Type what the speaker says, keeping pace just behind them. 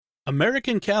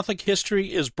American Catholic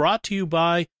History is brought to you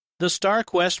by the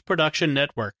StarQuest Production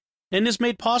Network and is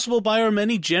made possible by our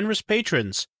many generous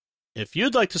patrons. If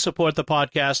you'd like to support the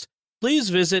podcast, please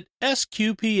visit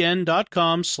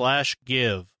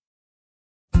sqpn.com/give.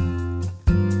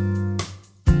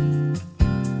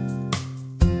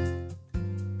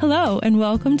 Hello, and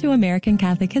welcome to American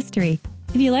Catholic History.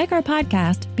 If you like our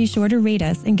podcast, be sure to rate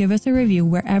us and give us a review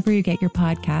wherever you get your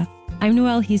podcasts. I'm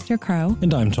Noelle Heaster-Crowe.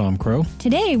 And I'm Tom Crow.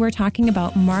 Today, we're talking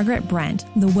about Margaret Brent,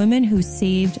 the woman who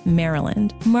saved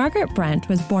Maryland. Margaret Brent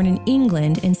was born in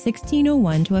England in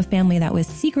 1601 to a family that was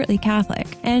secretly Catholic.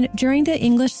 And during the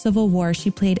English Civil War, she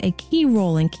played a key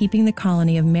role in keeping the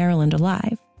colony of Maryland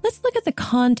alive. Let's look at the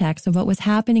context of what was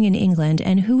happening in England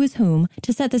and who is whom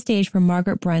to set the stage for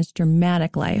Margaret Brent's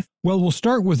dramatic life. Well, we'll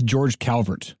start with George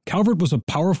Calvert. Calvert was a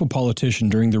powerful politician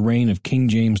during the reign of King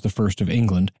James I of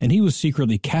England, and he was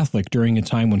secretly Catholic during a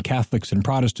time when Catholics and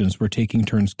Protestants were taking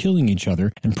turns killing each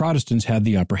other, and Protestants had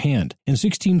the upper hand. In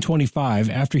 1625,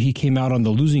 after he came out on the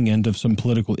losing end of some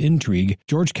political intrigue,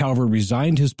 George Calvert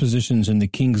resigned his positions in the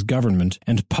king's government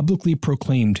and publicly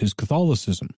proclaimed his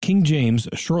Catholicism. King James,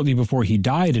 shortly before he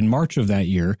died in March of that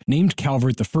year, named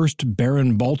Calvert the first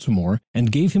Baron Baltimore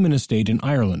and gave him an estate in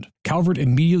Ireland. Calvert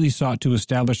immediately sought to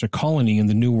establish a colony in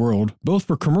the New World, both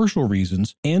for commercial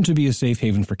reasons and to be a safe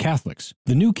haven for Catholics.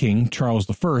 The new king, Charles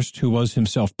I, who was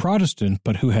himself Protestant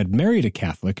but who had married a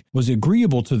Catholic, was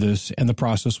agreeable to this and the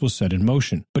process was set in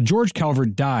motion. But George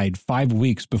Calvert died 5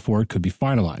 weeks before it could be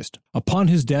finalized. Upon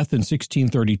his death in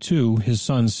 1632, his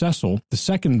son Cecil, the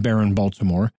second Baron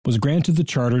Baltimore, was granted the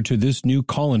charter to this new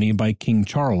colony by King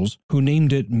Charles, who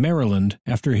named it Maryland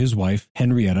after his wife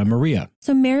Henrietta Maria.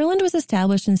 So Maryland was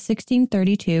established in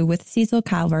 1632 with Cecil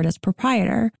Calvert as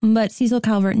proprietor, but Cecil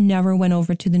Calvert never went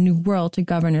over to the New World to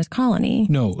govern his colony.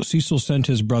 No, Cecil sent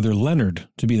his brother Leonard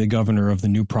to be the governor of the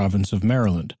new province of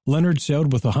Maryland. Leonard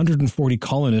sailed with 140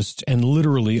 colonists and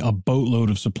literally a boatload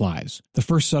of supplies. The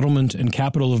first settlement and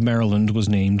capital of Maryland was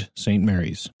named St.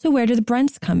 Mary's. So where did the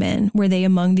Brents come in? Were they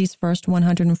among these first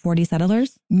 140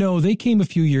 settlers? No, they came a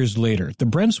few years later. The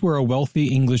Brents were a wealthy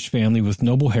English family with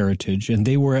noble heritage, and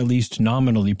they were at least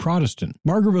nominally Protestant.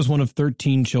 Margaret was one of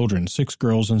 13 children, 6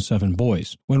 girls and 7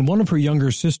 boys. When one of her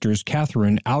younger sisters,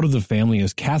 Catherine, outed the family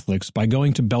as Catholics by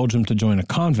going to Belgium to join a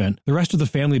convent, the rest of the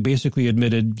family basically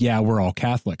admitted, yeah, we're all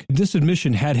Catholic. This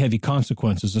admission had heavy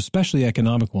consequences, especially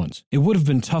economic ones. It would have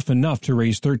been tough enough to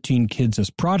raise 13 kids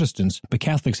as Protestants, but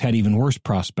Catholics had even worse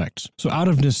prospects. So out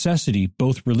of necessity,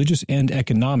 both religious and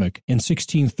economic, in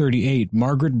 1638,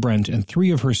 Margaret Brent and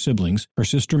 3 of her siblings, her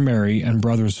sister Mary and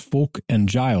brothers Fulk and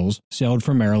Giles, sailed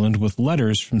for Maryland with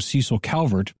letters from Cecil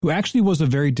Calvert, who actually was a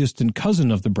very distant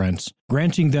cousin of the Brents,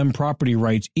 granting them property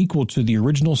rights equal to the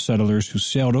original settlers who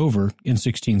sailed over in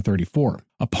 1634.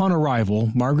 Upon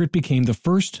arrival, Margaret became the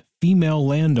first female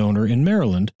landowner in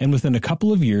Maryland, and within a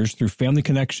couple of years, through family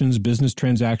connections, business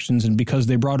transactions, and because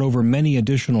they brought over many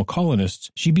additional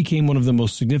colonists, she became one of the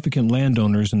most significant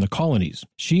landowners in the colonies.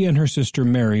 She and her sister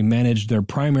Mary managed their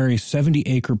primary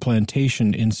 70-acre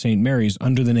plantation in St. Mary's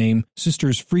under the name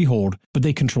Sisters Freehold, but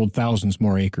they controlled thousands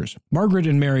more acres. Margaret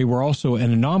and Mary were also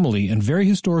an anomaly and very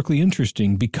historically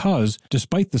interesting because,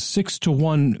 despite the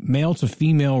 6-to-1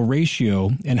 male-to-female ratio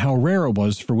and how rare it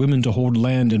was for women to hold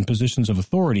land and positions of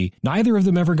authority, neither of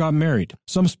them ever got married.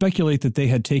 Some speculate that they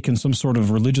had taken some sort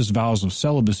of religious vows of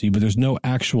celibacy, but there's no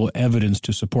actual evidence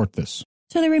to support this.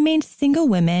 So they remained single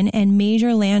women and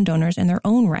major landowners in their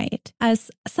own right.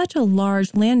 As such a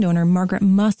large landowner, Margaret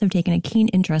must have taken a keen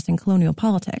interest in colonial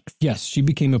politics. Yes, she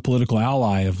became a political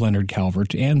ally of Leonard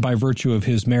Calvert, and by virtue of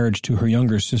his marriage to her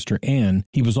younger sister Anne,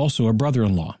 he was also a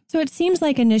brother-in-law. So it seems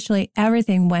like initially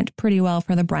everything went pretty well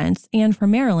for the Brents and for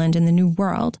Maryland in the New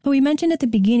World. But we mentioned at the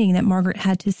beginning that Margaret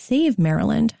had to save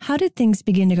Maryland. How did things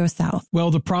begin to go south?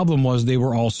 Well, the problem was they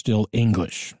were all still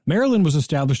English. Maryland was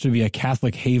established to be a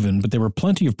Catholic haven, but there were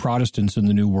plenty of Protestants in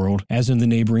the New World, as in the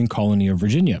neighboring colony of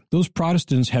Virginia. Those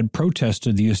Protestants had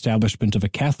protested the establishment of a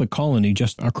Catholic colony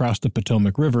just across the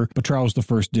Potomac River, but Charles I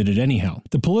did it anyhow.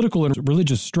 The political and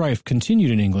religious strife continued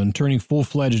in England, turning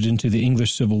full-fledged into the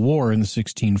English Civil War in the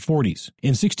 1640s.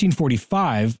 In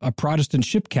 1645, a Protestant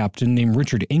ship captain named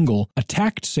Richard Ingle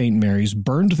attacked St. Mary's,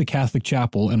 burned the Catholic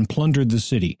chapel, and plundered the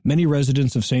city. Many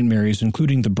residents of St. Mary's,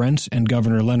 including the Brents and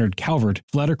Governor Leonard Calvert,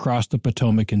 fled across the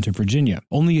Potomac into Virginia.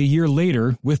 Only a year later,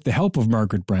 with the help of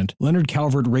Margaret Brent, Leonard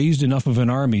Calvert raised enough of an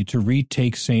army to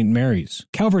retake St. Mary's.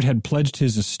 Calvert had pledged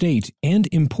his estate, and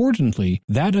importantly,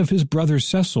 that of his brother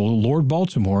Cecil, Lord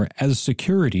Baltimore, as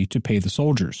security to pay the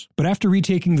soldiers. But after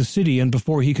retaking the city and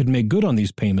before he could make good on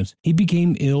these payments, he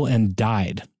became ill and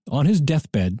died. On his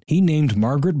deathbed, he named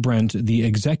Margaret Brent the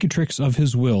executrix of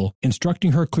his will,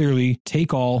 instructing her clearly,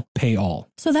 take all, pay all.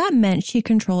 So that meant she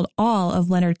controlled all of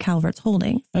Leonard Calvert's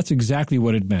holdings. That's exactly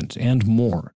what it meant, and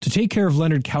more. To take care of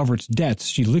Leonard Calvert's debts,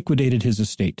 she liquidated his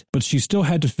estate, but she still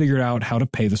had to figure out how to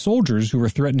pay the soldiers who were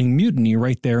threatening mutiny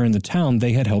right there in the town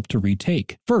they had helped to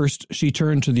retake. First, she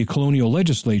turned to the colonial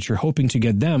legislature, hoping to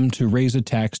get them to raise a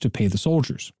tax to pay the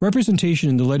soldiers. Representation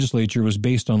in the legislature was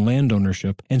based on land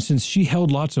ownership, and since she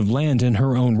held lots of land in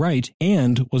her own right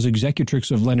and was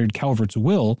executrix of Leonard Calvert's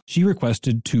will, she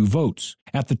requested 2 votes.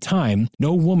 At the time,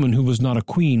 no woman who was not a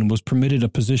queen was permitted a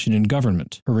position in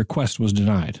government. Her request was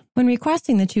denied. When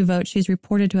requesting the 2 votes, she's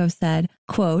reported to have said,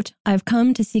 quote, I've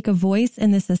come to seek a voice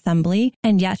in this assembly,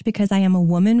 and yet because I am a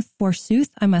woman, forsooth,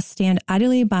 I must stand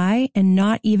idly by and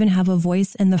not even have a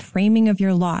voice in the framing of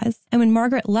your laws. And when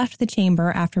Margaret left the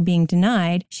chamber after being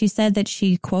denied, she said that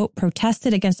she, quote,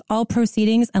 protested against all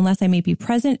proceedings unless I may be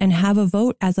present and have a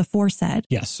vote as aforesaid.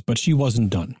 Yes, but she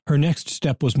wasn't done. Her next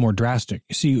step was more drastic.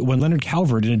 You see, when Leonard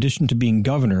Calvert, in addition to being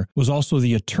governor, was also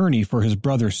the attorney for his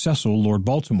brother Cecil, Lord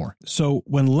Baltimore. So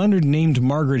when Leonard named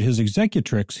Margaret his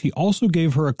executrix, he also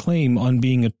gave her a claim on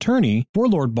being attorney for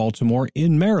Lord Baltimore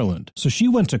in Maryland. So she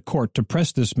went to court to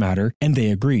press this matter, and they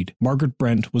agreed. Margaret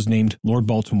Brent was named Lord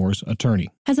Baltimore's attorney.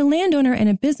 As a landowner and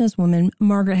a businesswoman,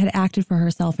 Margaret had acted for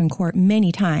herself in court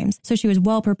many times, so she was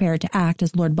well prepared to act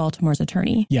as Lord Baltimore's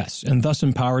attorney. Yes, and thus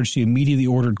empowered, she immediately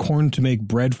ordered corn to make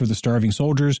bread for the starving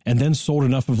soldiers, and then sold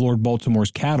enough of Lord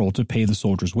Baltimore's cattle to pay the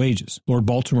soldiers' wages. Lord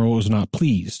Baltimore was not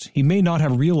pleased. He may not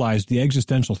have realized the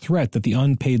existential threat that the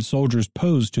unpaid soldiers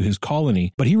posed to his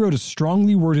colony, but he wrote a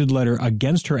strongly worded letter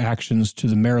against her actions to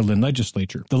the Maryland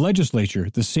legislature. The legislature,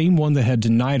 the same one that had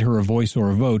denied her a voice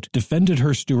or a vote, defended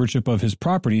her stewardship of his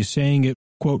property, saying it,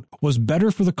 quote, was better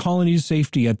for the colony's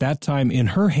safety at that time in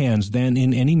her hands than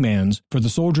in any man's, for the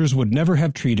soldiers would never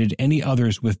have treated any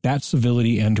others with that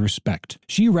civility and respect.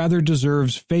 She rather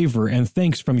deserves favor and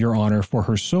thanks from your honor for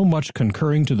her so much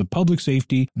concurring to the public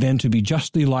safety than to be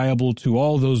justly liable to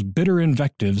all those bitter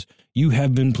invectives you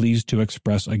have been pleased to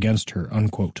express against her,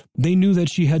 unquote. They knew that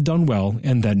she had done well,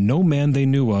 and that no man they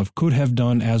knew of could have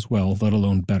done as well, let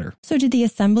alone better. So did the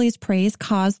Assembly's praise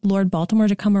cause Lord Baltimore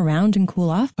to come around and cool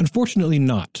off? Unfortunately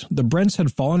not. The Brents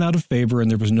had fallen out of favor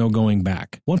and there was no going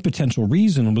back. One potential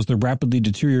reason was the rapidly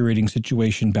deteriorating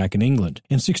situation back in England.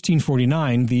 In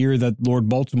 1649, the year that Lord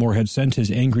Baltimore had sent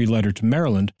his angry letter to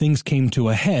Maryland, things came to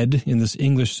a head in this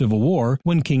English Civil War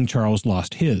when King Charles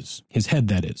lost his head,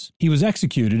 that is. He was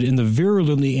executed, and the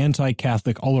virulently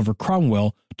anti-Catholic Oliver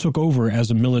Cromwell took over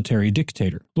as a military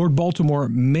dictator. Lord Baltimore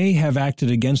may have acted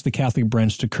against the Catholic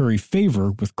Brents to curry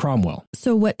favor with Cromwell.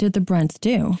 So what did the Brents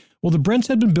do? Well, the Brents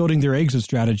had been building their exit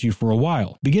strategy for a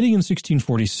while. Beginning in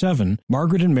 1647,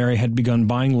 Margaret and Mary had begun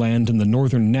buying land in the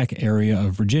Northern Neck area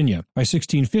of Virginia. By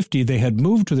 1650, they had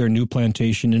moved to their new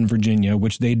plantation in Virginia,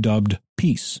 which they dubbed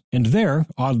Peace. And there,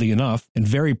 oddly enough, in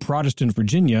very Protestant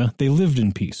Virginia, they lived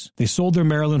in peace. They sold their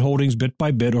Maryland holdings bit by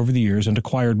bit over the years and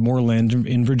acquired more land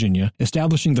in Virginia,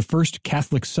 establishing the first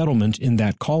Catholic settlement in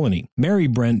that colony. Mary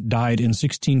Brent died in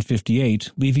 1658,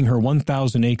 leaving her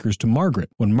 1,000 acres to Margaret.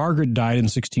 When Margaret died in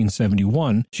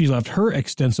 1671, she left her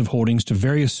extensive holdings to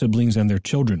various siblings and their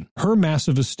children. Her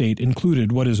massive estate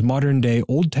included what is modern-day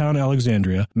Old Town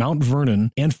Alexandria, Mount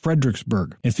Vernon, and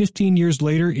Fredericksburg. And 15 years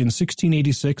later, in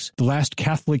 1686, the last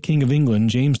Catholic King of England,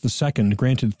 James II,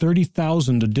 granted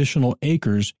 30,000 additional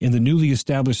acres in the newly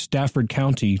established Stafford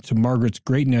County to Margaret's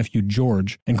great-nephew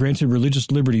George, and granted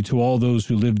religious liberty to all those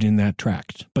who lived in that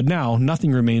tract. But now,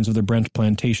 nothing remains of the Brent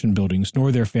plantation buildings,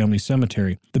 nor their family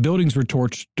cemetery. The buildings were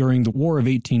torched during the War of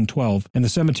 1812, and the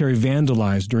cemetery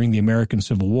vandalized during the American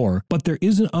Civil War, but there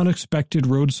is an unexpected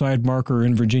roadside marker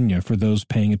in Virginia for those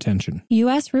paying attention.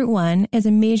 U.S. Route 1 is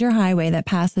a major highway that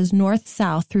passes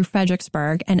north-south through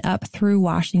Fredericksburg and up through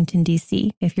Washington,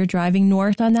 D.C. If you're driving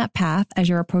north on that path as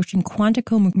you're approaching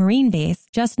Quantico Marine Base,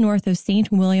 just north of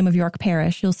St. William of York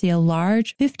Parish, you'll see a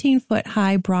large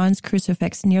 15-foot-high bronze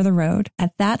crucifix near the road.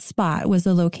 At that spot was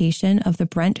the location of the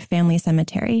Brent family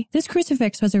cemetery. This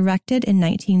crucifix was erected in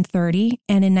 1930,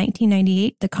 and in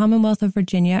 1998, the Commonwealth of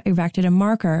Virginia erected a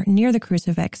marker near the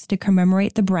crucifix to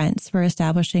commemorate the Brents for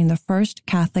establishing the first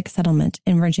Catholic settlement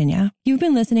in Virginia. You've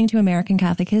been listening to American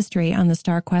Catholic History on the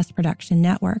StarQuest Production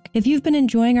Network. If you've been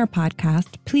enjoying our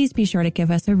podcast, please be sure to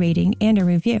give us a rating and a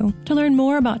review. To learn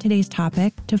more about today's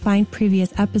topic, to find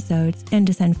previous episodes, and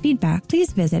to send feedback,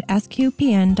 please visit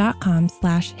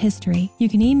sqpn.com/history. You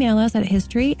can email us at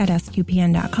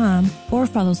history@sqpn.com or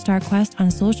follow StarQuest on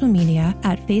social media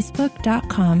at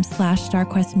facebook.com/StarQuest.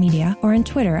 facebook.com/StarQuestMedia or on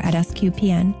Twitter at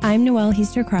SQPN. I'm Noelle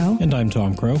Heaster-Crowe. And I'm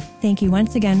Tom Crow. Thank you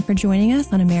once again for joining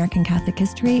us on American Catholic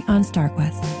History on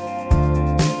StarQuest.